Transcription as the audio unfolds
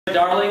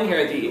Darling here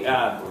at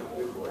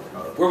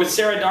the, we're with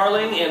Sarah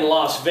Darling in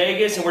Las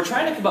Vegas, and we're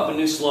trying to come up with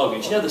new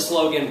slogans. You know the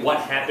slogan, what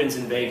happens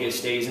in Vegas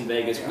stays in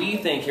Vegas? We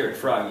think here at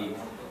Froggy,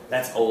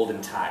 that's old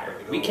and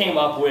tired. We came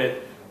up with,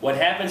 what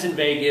happens in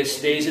Vegas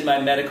stays in my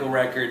medical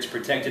records,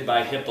 protected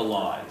by HIPAA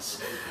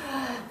laws.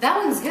 That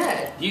one's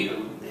good.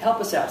 You help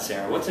us out,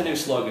 Sarah. What's a new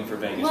slogan for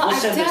Vegas? Well, we'll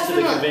send this to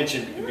the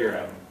convention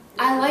bureau.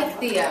 I like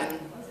the,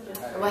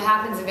 what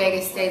happens in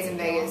Vegas stays in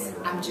Vegas.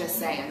 I'm just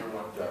saying.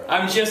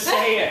 I'm just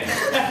saying.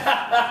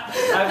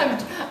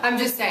 I'm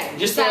just saying.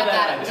 Just add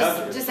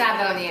that. Just add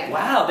that on the end.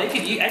 Wow, they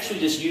could actually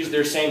just use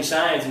their same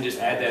signs and just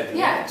add that.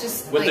 Yeah,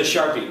 just with like, the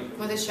Sharpie.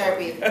 With a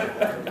Sharpie.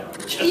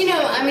 You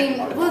know, I mean,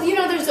 well, you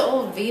know, there's the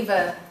old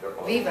Viva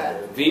Las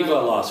Vegas.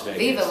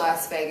 Viva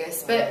Las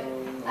Vegas, but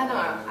I don't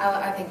know.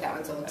 I think that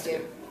one's old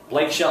too.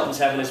 Blake Shelton's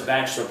having his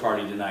bachelor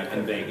party tonight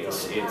in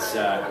Vegas. It's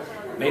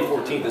May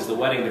 14th is the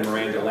wedding to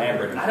Miranda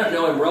Lambert. I don't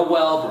know him real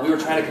well, but we were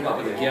trying to come up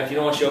with a gift. You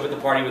don't want to show up at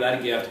the party without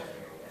a gift.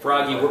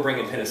 Froggy, we're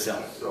bringing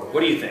penicillin. What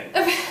do you think?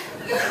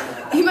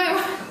 You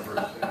might.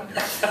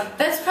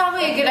 That's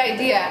probably a good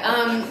idea.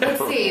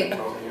 Let's see.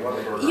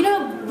 You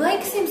know,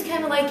 Blake seems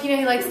kind of like, you know,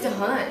 he likes to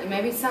hunt.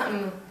 Maybe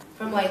something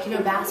from, like, you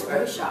know, Bass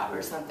Pro Shop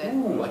or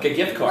something. Ooh, like a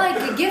gift card.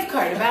 Like a gift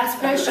card to Bass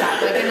Pro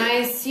Shop. Like a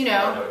nice, you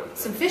know,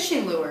 some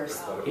fishing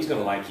lures. He's going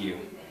to like you.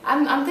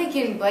 I'm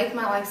thinking Blake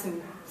might like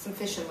some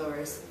fishing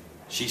lures.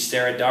 She's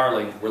Sarah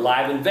Darling. We're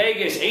live in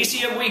Vegas,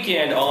 ACM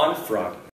weekend on Froggy.